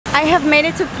I have made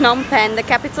it to Phnom Penh, the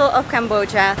capital of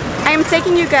Cambodia. I am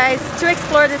taking you guys to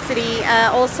explore the city,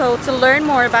 also to learn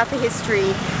more about the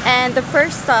history. And the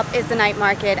first stop is the night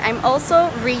market. I'm also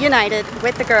reunited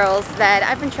with the girls that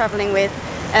I've been traveling with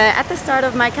at the start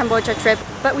of my Cambodia trip,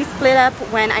 but we split up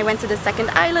when I went to the second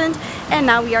island, and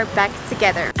now we are back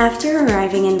together. After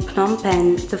arriving in Phnom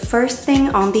Penh, the first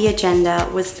thing on the agenda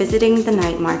was visiting the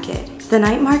night market. The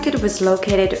night market was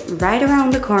located right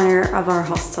around the corner of our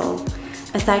hostel.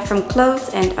 Aside from clothes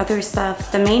and other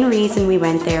stuff, the main reason we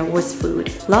went there was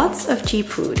food. Lots of cheap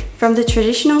food. From the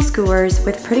traditional skewers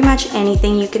with pretty much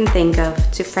anything you can think of,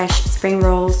 to fresh spring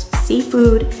rolls,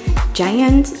 seafood,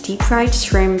 giant deep-fried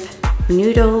shrimp,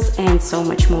 noodles, and so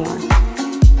much more.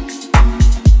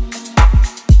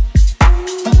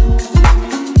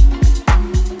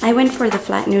 I went for the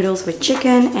flat noodles with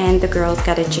chicken, and the girls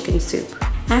got a chicken soup.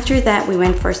 After that, we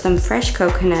went for some fresh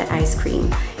coconut ice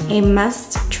cream, a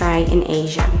must try in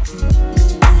Asia.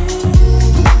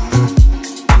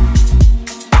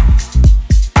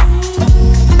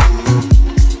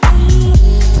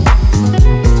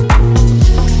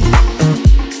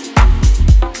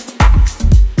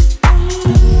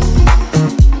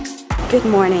 Good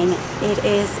morning. It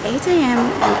is 8 a.m.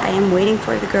 and I am waiting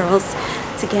for the girls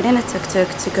to get in a tuk-tuk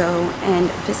to go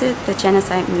and visit the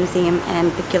Genocide Museum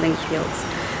and the killing fields.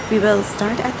 We will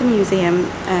start at the museum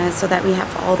so that we have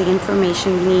all the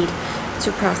information we need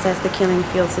to process the killing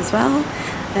fields as well.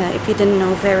 If you didn't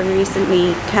know, very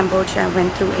recently Cambodia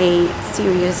went through a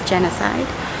serious genocide,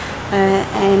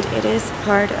 and it is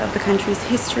part of the country's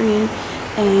history,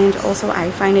 and also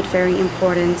I find it very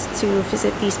important to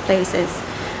visit these places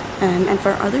and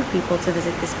for other people to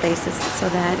visit these places so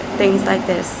that things like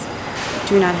this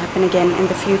do not happen again in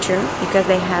the future, because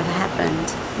they have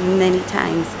happened many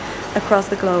times across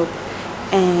the globe,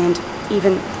 and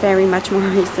even very much more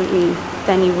recently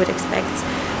than you would expect,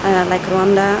 like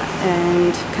Rwanda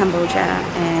and Cambodia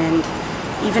and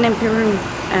even in Peru.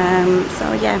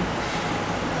 So yeah,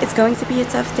 it's going to be a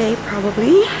tough day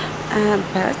probably,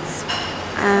 but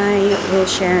I will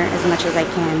share as much as I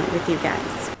can with you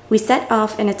guys. We set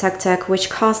off in a tuk-tuk, which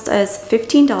cost us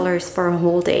 $15 for a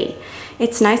whole day.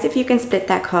 It's nice if you can split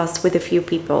that cost with a few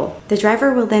people. The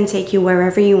driver will then take you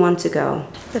wherever you want to go.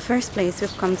 The first place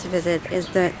we've come to visit is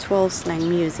the Choeung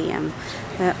Museum,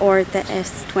 or the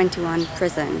S21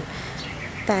 prison.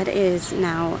 That is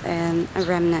now a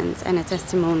remnant and a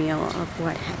testimonial of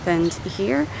what happened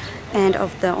here, and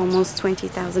of the almost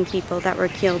 20,000 people that were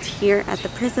killed here at the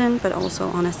prison, but also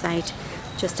on a site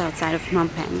just outside of Phnom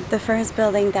Penh. The first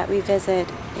building that we visit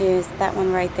is that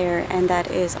one right there, and that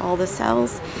is all the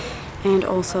cells. And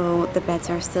also the beds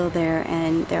are still there,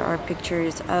 and there are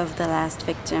pictures of the last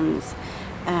victims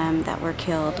that were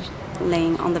killed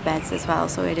laying on the beds as well,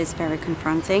 so it is very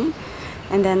confronting.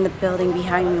 And then the building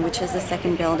behind me, which is the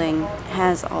second building,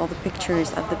 has all the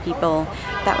pictures of the people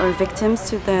that were victims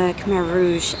to the Khmer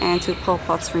Rouge and to Pol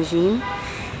Pot's regime.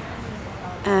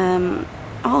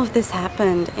 All of this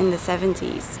happened in the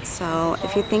 70s, so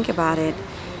if you think about it,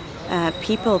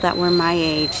 people that were my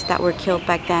age that were killed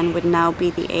back then would now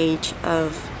be the age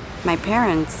of my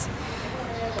parents.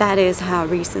 That is how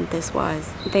recent this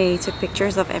was. They took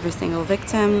pictures of every single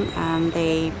victim.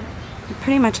 They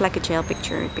pretty much like a jail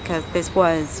picture, because this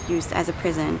was used as a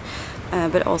prison,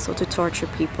 but also to torture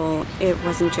people. It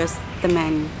wasn't just the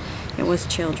men, it was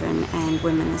children and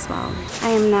women as well. I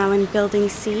am now in building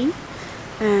C.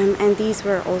 And these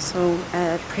were also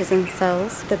prison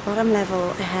cells. The bottom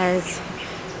level has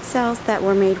cells that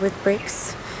were made with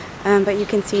bricks, but you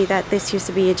can see that this used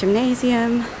to be a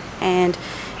gymnasium, and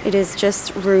it is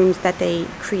just rooms that they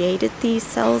created these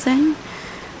cells in.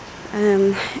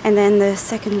 And then the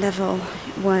second level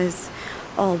was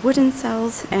all wooden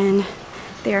cells, and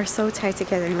they are so tight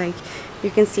together, like you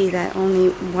can see that only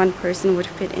one person would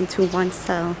fit into one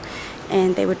cell,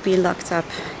 and they would be locked up.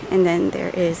 And then there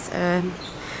is a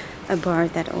bar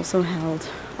that also held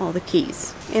all the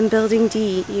keys. In building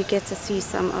D, you get to see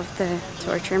some of the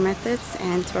torture methods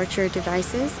and torture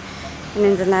devices, and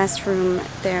in the last room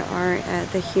there are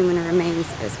the human remains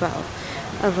as well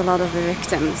of a lot of the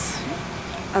victims.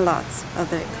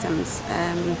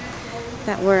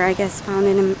 That were, I guess, found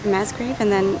in a mass grave.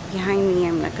 And then behind me,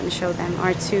 I'm not going to show them,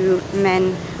 are two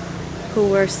men who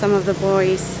were some of the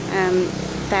boys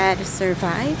that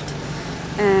survived,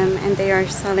 and they are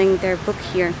selling their book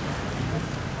here.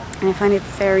 And I find it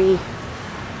very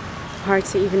hard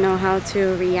to even know how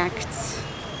to react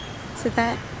to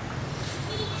that.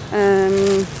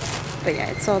 But yeah,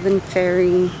 it's all been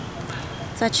very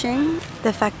touching.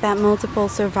 The fact that multiple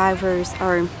survivors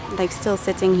are like still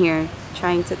sitting here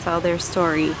trying to tell their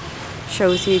story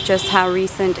shows you just how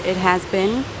recent it has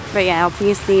been. But yeah,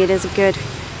 obviously it is a good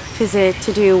visit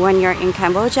to do when you're in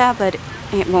Cambodia, but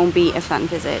it won't be a fun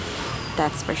visit,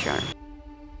 that's for sure.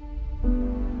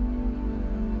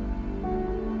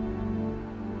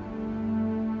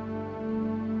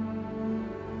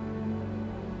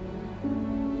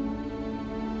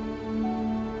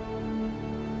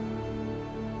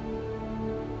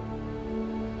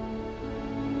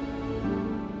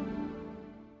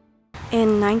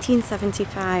 In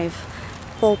 1975,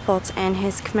 Pol Pot and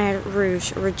his Khmer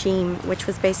Rouge regime, which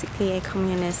was basically a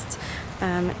communist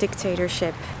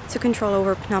dictatorship, took control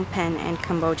over Phnom Penh and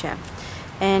Cambodia.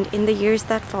 And in the years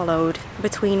that followed,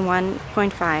 between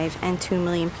 1.5 and 2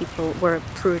 million people were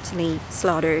brutally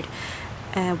slaughtered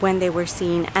when they were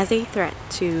seen as a threat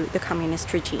to the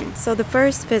communist regime. So the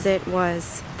first visit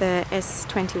was the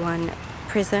S21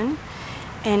 prison.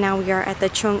 And now we are at the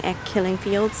Choeung killing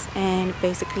fields, and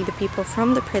basically the people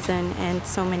from the prison and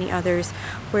so many others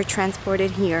were transported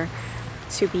here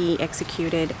to be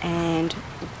executed and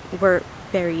were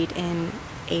buried in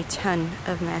a ton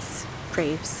of mass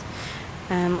graves.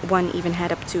 One even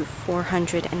had up to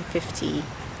 450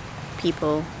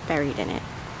 people buried in it.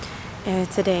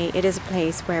 Today it is a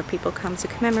place where people come to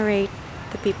commemorate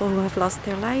the people who have lost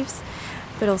their lives,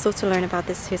 but also to learn about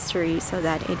this history so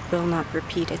that it will not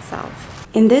repeat itself.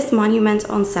 In this monument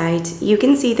on site, you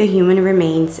can see the human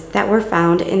remains that were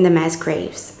found in the mass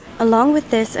graves. Along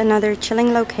with this, another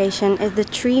chilling location is the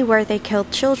tree where they killed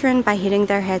children by hitting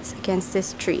their heads against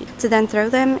this tree, to then throw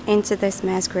them into this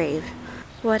mass grave.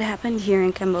 What happened here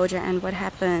in Cambodia and what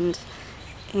happened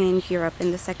in Europe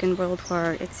in the Second World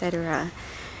War, etc.,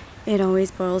 it always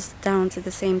boils down to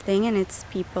the same thing, and it's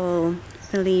people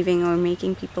believing or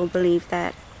making people believe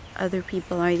that other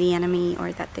people are the enemy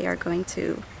or that they are going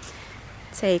to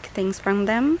take things from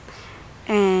them.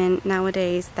 And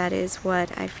nowadays that is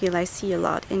what I feel I see a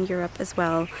lot in Europe as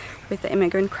well, with the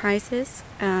immigrant crisis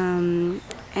and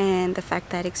the fact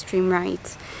that extreme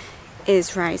right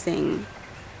is rising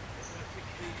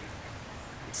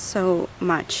so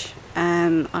much.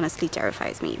 Honestly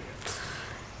terrifies me,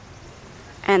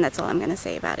 and that's all I'm gonna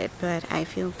say about it, but I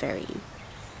feel very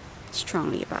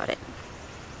strongly about it.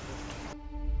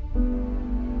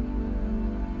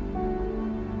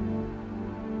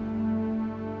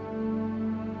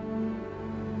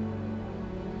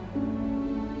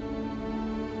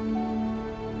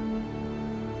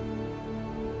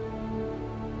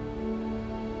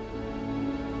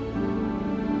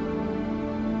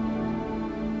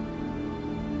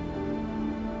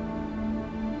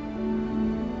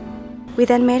 We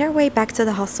then made our way back to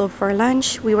the hostel for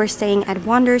lunch. We were staying at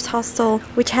Wonders Hostel,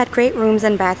 which had great rooms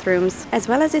and bathrooms, as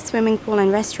well as a swimming pool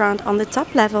and restaurant on the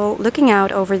top level looking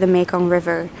out over the Mekong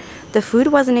River. The food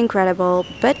wasn't incredible,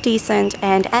 but decent,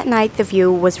 and at night the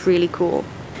view was really cool.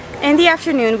 In the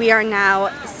afternoon we are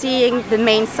now seeing the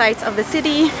main sights of the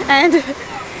city, and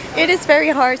it is very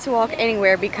hard to walk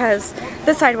anywhere because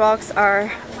the sidewalks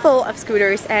are full of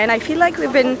scooters, and I feel like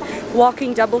we've been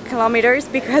walking double kilometers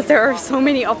because there are so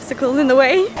many obstacles in the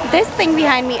way. This thing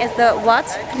behind me is the Wat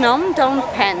Phnom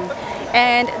Penh,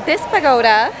 and this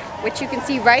pagoda, which you can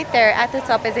see right there at the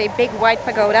top, is a big white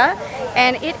pagoda,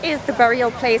 and it is the burial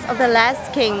place of the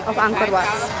last king of Angkor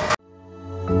Wat.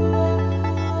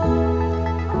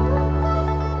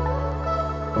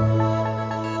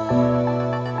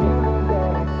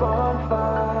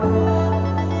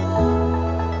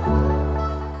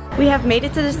 We have made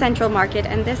it to the central market,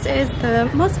 and this is the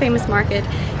most famous market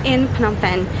in Phnom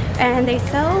Penh, and they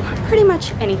sell pretty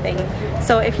much anything.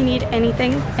 So if you need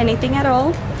anything at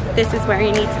all, this is where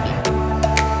you need to be.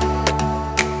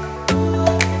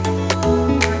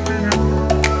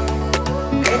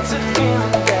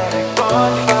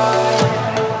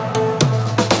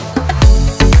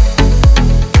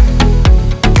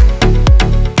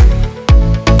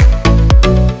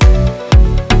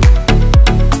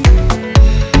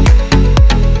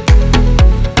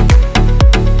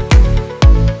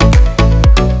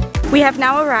 We have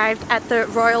now arrived at the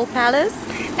Royal Palace,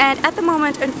 and at the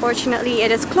moment unfortunately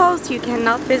it is closed. You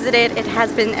cannot visit it. It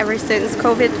has been ever since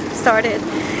COVID started,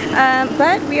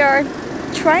 but we are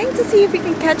trying to see if we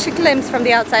can catch a glimpse from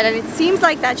the outside, and it seems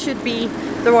like that should be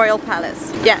the Royal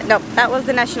Palace. Yeah, no, that was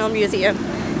the National Museum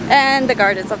and the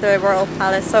gardens of the Royal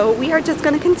Palace. So we are just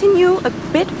going to continue a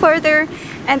bit further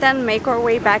and then make our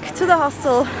way back to the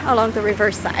hostel along the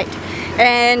river side.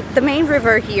 And the main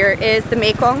river here is the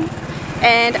Mekong.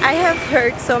 And I have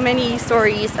heard so many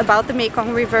stories about the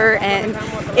Mekong River and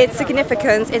its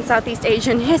significance in Southeast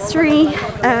Asian history.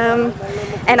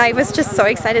 And I was just so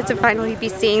excited to finally be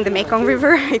seeing the Mekong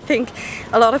River. I think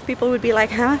a lot of people would be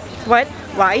like, huh? What?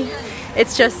 Why?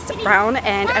 It's just brown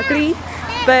and ugly.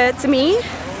 But to me,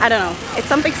 I don't know, it's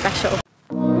something special.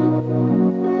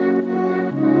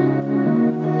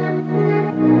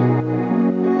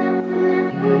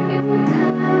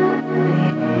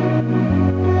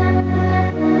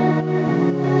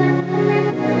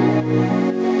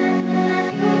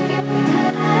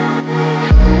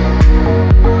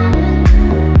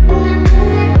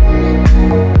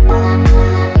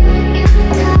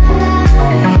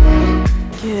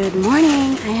 Good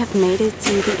morning! I have made it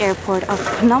to the airport of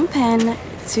Phnom Penh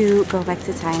to go back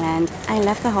to Thailand. I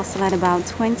left the hostel at about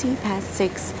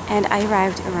 6 and I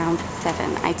arrived around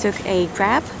 7. I took a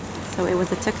Grab, so it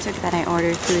was a tuk-tuk that I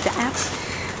ordered through the app,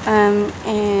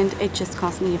 and it just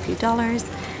cost me a few dollars.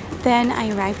 Then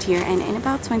I arrived here and in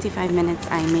about 25 minutes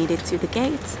I made it to the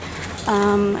gates.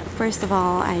 First of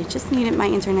all, I just needed my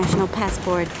international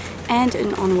passport and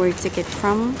an onward ticket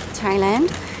from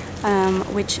Thailand,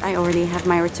 which I already have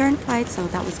my return flight, so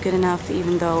that was good enough,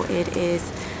 even though it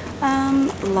is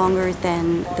longer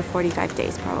than the 45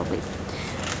 days probably.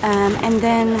 And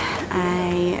then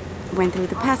I went through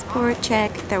the passport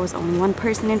check. There was only one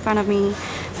person in front of me,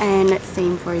 and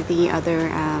same for the other,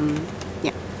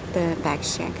 the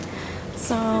bags check.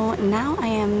 So now I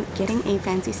am getting a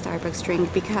fancy Starbucks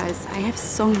drink because I have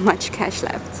so much cash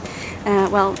left.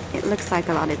 Well, it looks like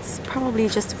a lot. It's probably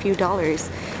just a few dollars.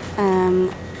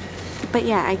 But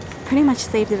yeah, I pretty much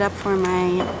saved it up for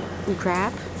my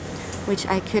Grab, which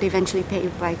I could eventually pay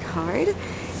by card.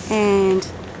 And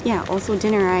yeah, also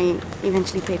dinner I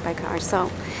eventually paid by card.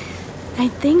 So I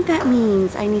think that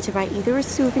means I need to buy either a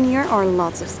souvenir or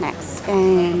lots of snacks.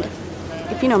 And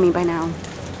if you know me by now,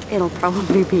 it'll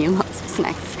probably be lots of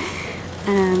snacks.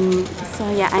 So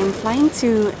yeah, I'm flying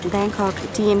to Bangkok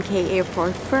DMK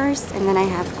airport first, and then I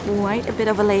have quite a bit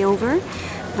of a layover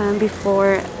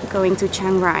before going to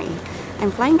Chiang Rai.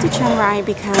 I'm flying to Chiang Rai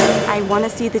because I want to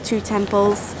see the two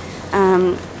temples,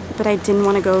 but I didn't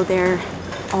want to go there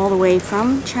all the way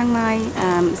from Chiang Mai,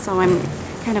 so I'm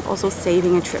kind of also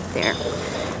saving a trip there.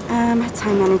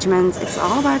 Time management, it's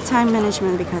all about time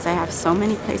management because I have so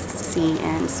many places to see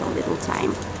and so little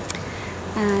time.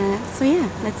 So yeah,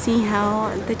 let's see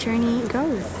how the journey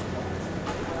goes.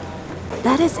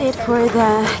 That is it for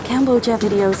the Cambodia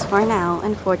videos for now.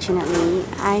 Unfortunately,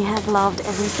 I have loved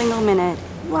every single minute.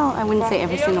 Well, I wouldn't say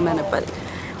every single minute, but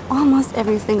almost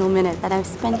every single minute that I've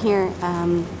spent here.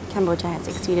 Cambodia has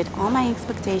exceeded all my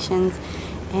expectations,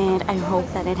 and I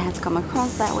hope that it has come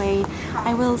across that way.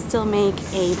 I will still make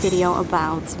a video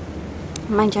about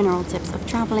my general tips of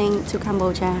traveling to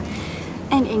Cambodia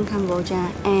and in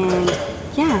Cambodia, and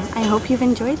yeah, I hope you've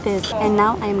enjoyed this. And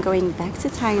now I'm going back to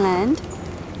Thailand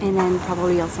and then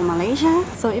probably also Malaysia.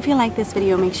 So if you like this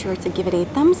video, make sure to give it a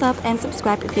thumbs up and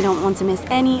subscribe if you don't want to miss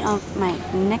any of my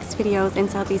next videos in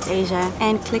Southeast Asia,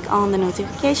 and click on the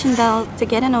notification bell to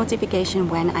get a notification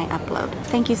when I upload.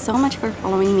 Thank you so much for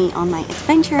following me on my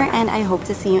adventure, and I hope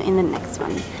to see you in the next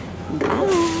one.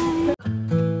 Bye!